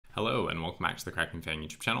Hello and welcome back to the Cracking FAANG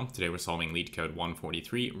YouTube channel. Today we're solving Leetcode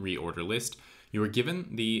 143 reorder list. You are given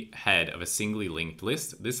the head of a singly linked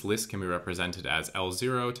list. This list can be represented as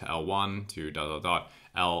L0 to L1 to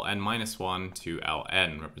Ln-1 to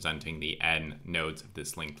Ln, representing the n nodes of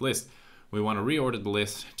this linked list. We want to reorder the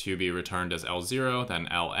list to be returned as L0, then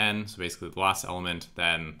Ln, so basically the last element,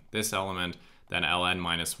 then this element, then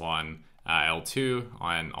Ln-1, L2,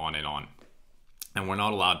 and on and on. And we're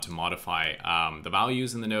not allowed to modify the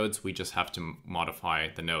values in the nodes. We just have to modify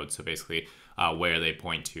the nodes. So basically where they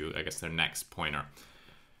point to, I guess, their next pointer.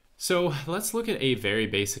 So let's look at a very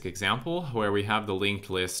basic example where we have the linked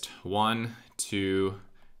list 1, 2,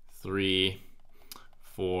 3,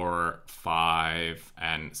 4, 5,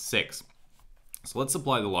 and 6. So let's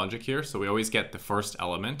apply the logic here. So we always get the first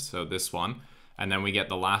element, so this one, and then we get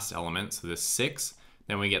the last element, so this 6.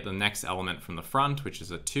 Then we get the next element from the front, which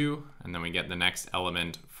is a 2, and then we get the next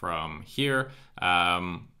element from here.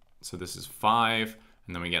 So this is 5,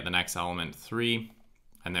 and then we get the next element 3,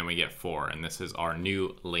 and then we get 4, and this is our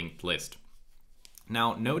new linked list.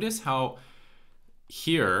 Now notice how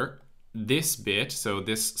here this bit, so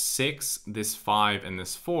this 6, this 5, and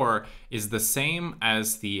this 4 is the same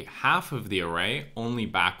as the half of the array, only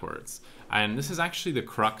backwards. And this is actually the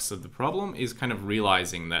crux of the problem, is kind of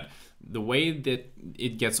realizing that the way that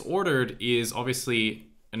it gets ordered is obviously,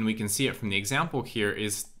 and we can see it from the example here,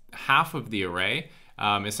 is half of the array,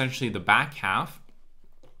 essentially the back half,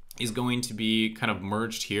 is going to be kind of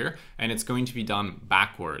merged here, and it's going to be done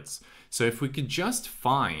backwards. So if we could just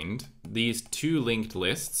find these two linked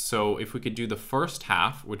lists, so if we could do the first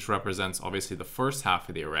half, which represents obviously the first half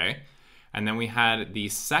of the array, and then we had the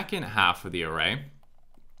second half of the array,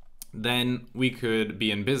 then we could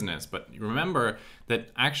be in business. But remember that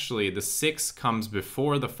actually the 6 comes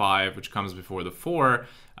before the 5, which comes before the 4.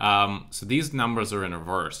 So these numbers are in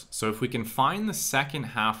reverse. So if we can find the second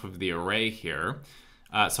half of the array here,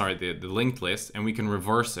 the linked list, and we can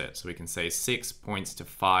reverse it. So we can say 6 points to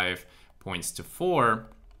 5 points to 4.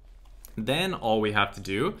 Then all we have to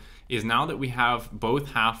do is, now that we have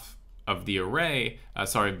both half of the array,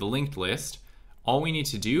 the linked list, all we need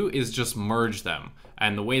to do is just merge them.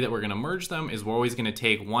 And the way that we're going to merge them is we're always going to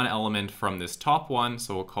take one element from this top one.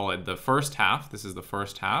 So we'll call it the first half. This is the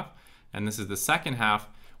first half. And this is the second half.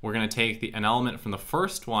 We're going to take an element from the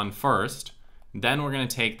first one first. Then we're going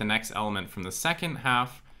to take the next element from the second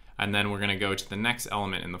half. And then we're going to go to the next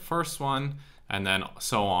element in the first one. And then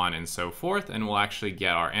so on and so forth. And we'll actually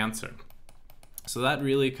get our answer. So that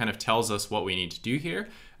really kind of tells us what we need to do here.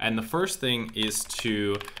 And the first thing is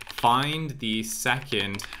to find the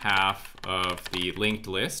second half of the linked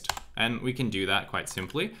list. And we can do that quite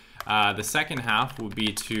simply. The second half would be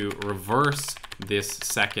to reverse this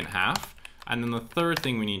second half. And then the third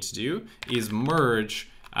thing we need to do is merge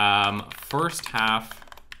first half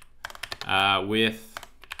with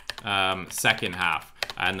second half.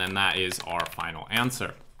 And then that is our final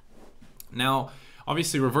answer. Now,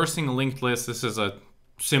 obviously, reversing a linked list, this is a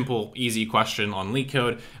simple, easy question on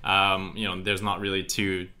Leetcode. There's not really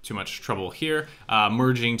too much trouble here.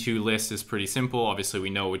 Merging two lists is pretty simple. Obviously,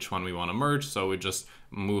 we know which one we want to merge, so we just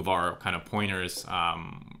move our kind of pointers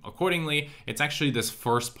accordingly. It's actually this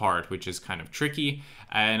first part which is kind of tricky.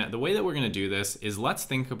 And the way that we're going to do this is, let's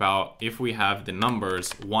think about if we have the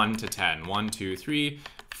numbers 1 to 10. 1, 2, 3,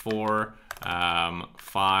 4,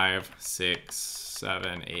 5, 6,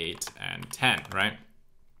 7, 8, and 10, right?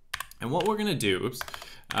 And what we're gonna do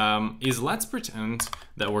is let's pretend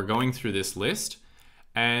that we're going through this list,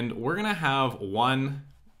 and we're gonna have one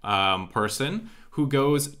person who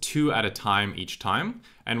goes 2 at a time each time,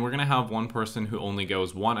 and we're gonna have one person who only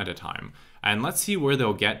goes 1 at a time. And let's see where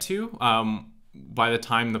they'll get to by the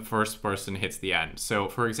time the first person hits the end. So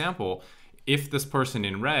for example, if this person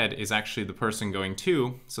in red is actually the person going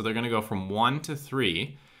 2, so they're gonna go from 1 to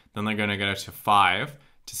 3, then they're gonna go to 5,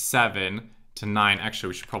 to 7, to 9. Actually,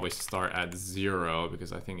 we should probably start at 0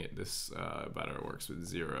 because I think this better works with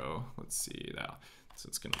 0. Let's see now. So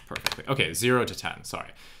it's gonna perfectly. Okay, 0 to 10, sorry.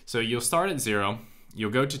 So you'll start at 0,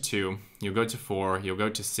 you'll go to 2, you'll go to 4, you'll go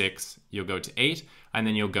to 6, you'll go to 8, and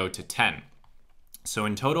then you'll go to 10. So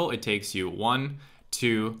in total, it takes you 1,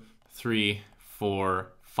 2, 3,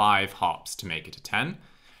 4, 5 hops to make it to 10.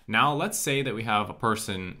 Now let's say that we have a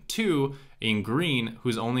person 2 in green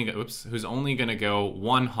who's only gonna go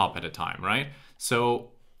 1 hop at a time, right?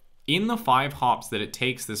 So in the 5 hops that it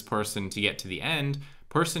takes this person to get to the end,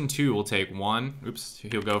 person 2 will take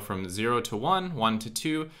he'll go from 0 to 1, 1 to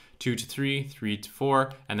 2, 2 to 3, 3 to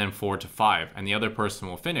 4, and then 4 to 5, and the other person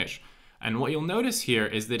will finish. And what you'll notice here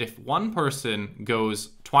is that if one person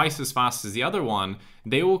goes twice as fast as the other one,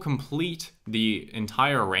 they will complete the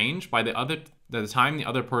entire range by the the time the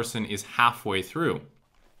other person is halfway through.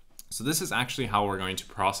 So this is actually how we're going to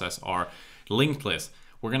process our linked list.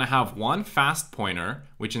 We're going to have one fast pointer,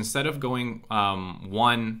 which instead of going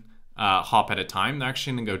one hop at a time, they're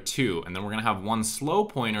actually going to go 2. And then we're going to have one slow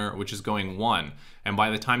pointer, which is going 1. And by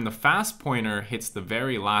the time the fast pointer hits the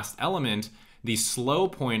very last element, the slow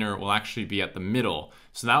pointer will actually be at the middle.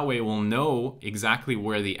 So that way we'll know exactly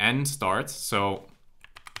where the end starts. So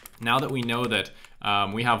now that we know that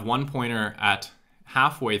we have one pointer at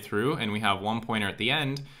halfway through and we have one pointer at the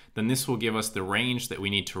end, then this will give us the range that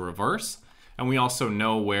we need to reverse. And we also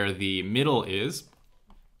know where the middle is,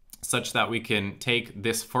 such that we can take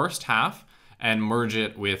this first half and merge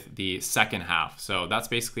it with the second half. So that's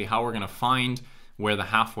basically how we're going to find where the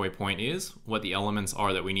halfway point is, what the elements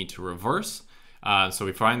are that we need to reverse. So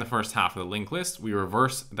we find the first half of the linked list, we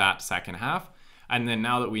reverse that second half. And then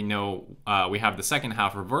now that we know we have the second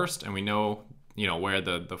half reversed and we know where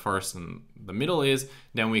the first and the middle is,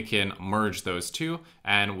 then we can merge those two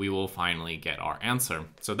and we will finally get our answer.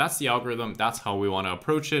 So that's the algorithm. That's how we want to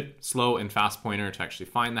approach it. Slow and fast pointer to actually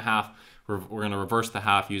find the half. We're going to reverse the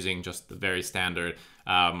half using just the very standard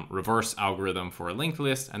reverse algorithm for a linked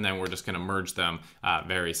list, and then we're just going to merge them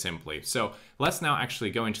very simply. So let's now actually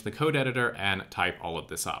go into the code editor and type all of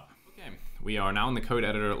this up. We are now in the code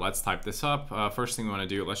editor. Let's type this up. First thing we want to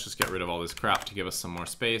do, let's just get rid of all this crap to give us some more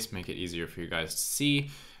space, make it easier for you guys to see.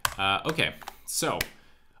 Okay, so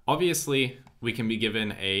obviously we can be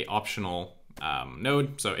given a optional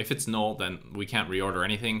node. So if it's null, then we can't reorder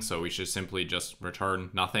anything. So we should simply just return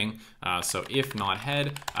nothing. So if not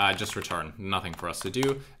head, just return nothing for us to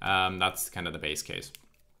do. That's kind of the base case.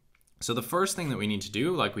 So the first thing that we need to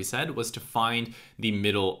do, like we said, was to find the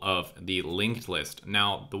middle of the linked list.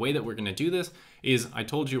 Now, the way that we're going to do this is, I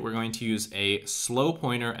told you we're going to use a slow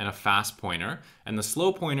pointer and a fast pointer. And the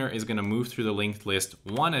slow pointer is going to move through the linked list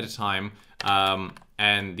 1 at a time,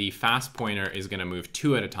 and the fast pointer is going to move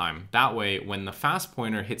 2 at a time. That way, when the fast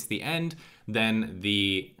pointer hits the end, then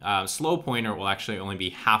the slow pointer will actually only be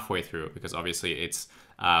halfway through, because obviously it's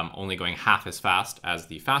only going half as fast as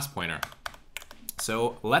the fast pointer.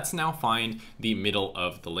 So let's now find the middle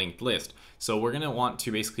of the linked list. So we're going to want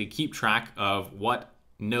to basically keep track of what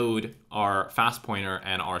node our fast pointer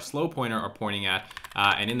and our slow pointer are pointing at.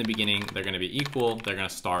 And in the beginning, they're going to be equal. They're going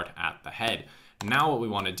to start at the head. Now what we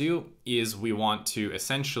want to do is we want to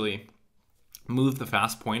essentially move the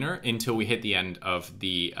fast pointer until we hit the end of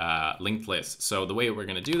the linked list. So the way we're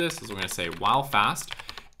going to do this is we're going to say while fast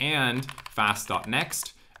and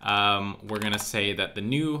fast.next. We're going to say that the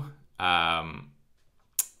new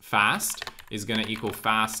fast is going to equal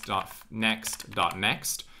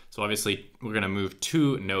fast.next.next. So obviously we're going to move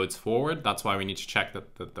 2 nodes forward. That's why we need to check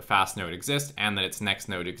that the fast node exists and that its next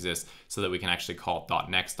node exists so that we can actually call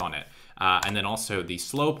 .next on it. And then also the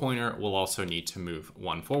slow pointer will also need to move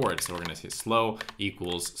 1 forward. So we're going to say slow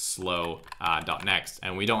equals slow .next.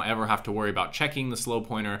 And we don't ever have to worry about checking the slow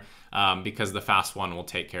pointer because the fast one will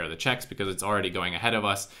take care of the checks because it's already going ahead of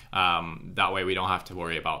us. That way we don't have to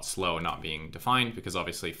worry about slow not being defined because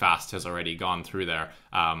obviously fast has already gone through there.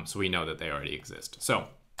 So we know that they already exist. So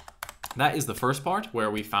that is the first part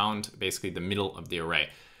where we found basically the middle of the array.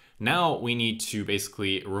 Now we need to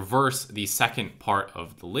basically reverse the second part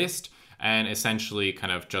of the list and essentially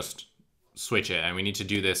kind of just switch it. And we need to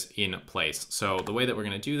do this in place. So the way that we're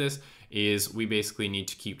going to do this is we basically need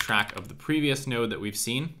to keep track of the previous node that we've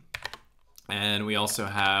seen. And we also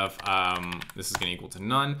have, this is going to equal to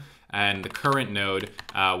none, and the current node,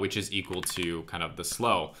 which is equal to kind of the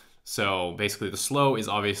slow. So basically the slow is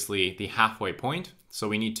obviously the halfway point. So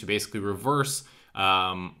we need to basically reverse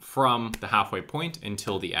from the halfway point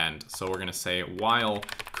until the end. So we're going to say while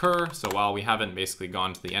cur. So while we haven't basically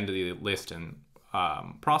gone to the end of the list and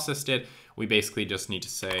processed it, we basically just need to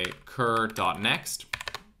say cur.next,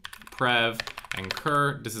 prev, and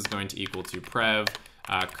cur. This is going to equal to prev,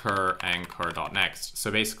 cur, and cur.next. So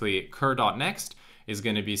basically cur.next is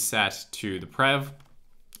going to be set to the prev,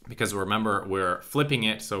 because remember we're flipping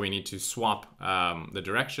it, so we need to swap the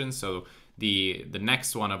direction. So the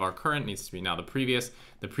next one of our current needs to be now the previous.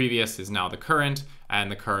 The previous is now the current,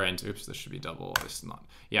 and the current, oops, this should be double, it's not.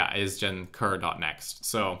 Yeah, is gen cur.next.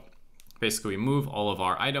 So basically we move all of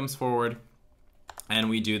our items forward, and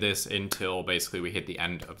we do this until basically we hit the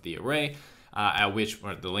end of the array,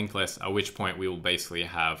 or the linked list, at which point we will basically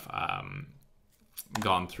have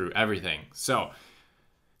gone through everything. So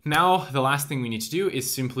now the last thing we need to do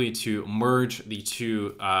is simply to merge the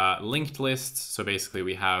 2 linked lists. So basically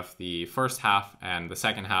we have the first half and the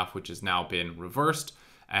second half, which has now been reversed.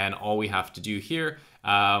 And all we have to do here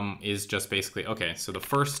is just basically, okay, so the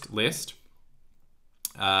first list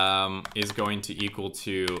is going to equal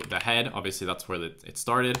to the head. Obviously, that's where it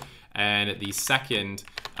started. And the second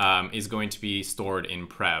is going to be stored in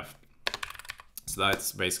prev. So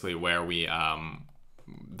that's basically where we,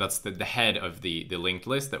 that's the head of the linked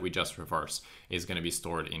list that we just reversed is going to be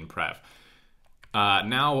stored in prev.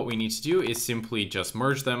 Now what we need to do is simply just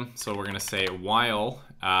merge them. So we're going to say while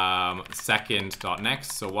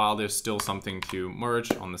second.next. So while there's still something to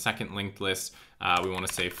merge on the second linked list, we want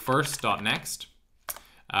to say first.next.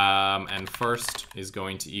 And first is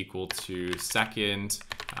going to equal to second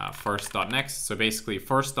first.next. So basically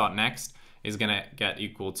first.next is going to get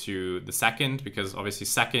equal to the second, because obviously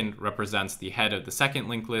second represents the head of the second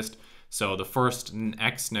linked list. So the first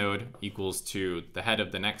next node equals to the head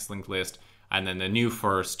of the next linked list, and then the new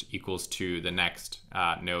first equals to the next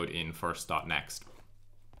node in first.next.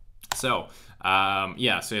 So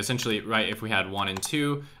yeah, so essentially, right, if we had 1 and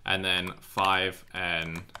 2, and then 5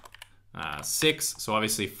 and 6, so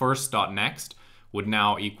obviously first.next would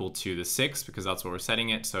now equal to the 6, because that's what we're setting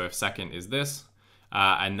it. So if second is this,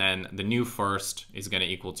 and then the new first is going to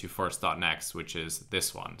equal to first.next, which is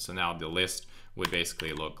this one. So now the list would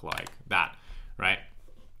basically look like that, right?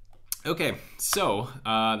 Okay, so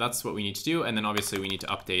that's what we need to do. And then obviously we need to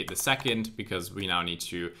update the second, because we now need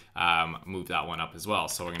to move that one up as well.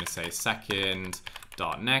 So we're going to say second.next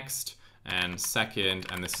and second,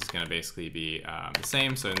 and this is going to basically be the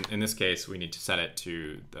same. So in this case, we need to set it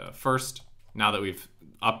to the first. Now that we've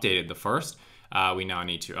updated the first, we now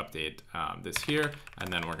need to update this here,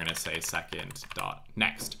 and then we're going to say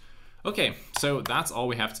second.next. Okay, so that's all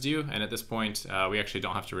we have to do. And at this point, we actually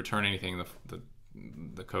don't have to return anything.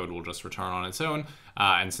 The code will just return on its own.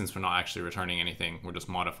 And since we're not actually returning anything, we're just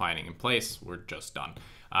modifying it in place, we're just done.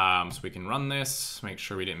 So we can run this, make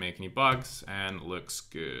sure we didn't make any bugs, and looks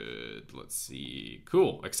good. Let's see.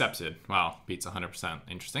 Cool, accepted. Wow, beats 100%.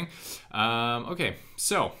 Interesting. Okay,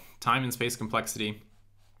 so time and space complexity.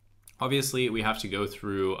 Obviously, we have to go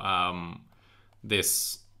through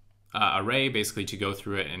this array, basically to go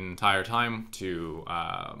through it an entire time to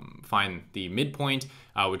find the midpoint,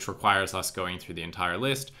 which requires us going through the entire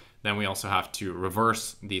list. Then we also have to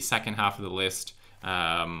reverse the second half of the list,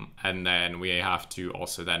 and then we have to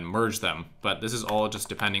also then merge them. But this is all just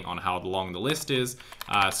depending on how long the list is.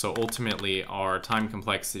 So ultimately, our time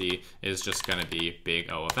complexity is just going to be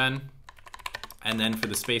big O of n. And then for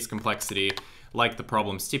the space complexity, like the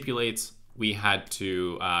problem stipulates, we had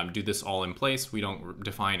to do this all in place. We don't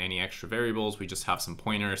define any extra variables. We just have some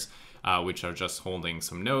pointers, which are just holding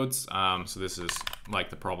some nodes. So this is like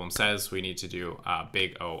the problem says, we need to do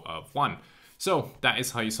big O of 1. So that is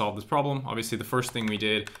how you solve this problem. Obviously, the first thing we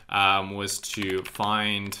did was to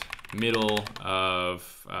find middle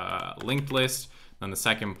of linked list. Then the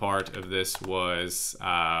second part of this was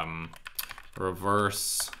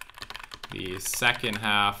reverse the second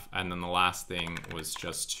half, and then the last thing was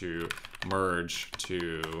just to merge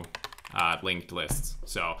to linked lists.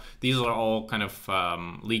 So these are all kind of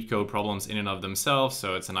Leetcode problems in and of themselves.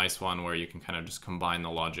 So it's a nice one where you can kind of just combine the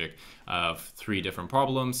logic of 3 different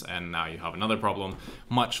problems, and now you have another problem.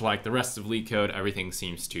 Much like the rest of Leetcode, everything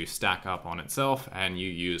seems to stack up on itself, and you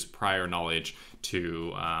use prior knowledge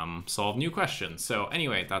to solve new questions. So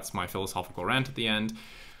anyway, that's my philosophical rant at the end.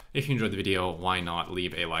 If you enjoyed the video, why not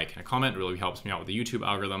leave a like and a comment? It really helps me out with the YouTube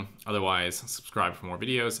algorithm. Otherwise, subscribe for more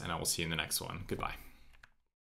videos, and I will see you in the next one. Goodbye.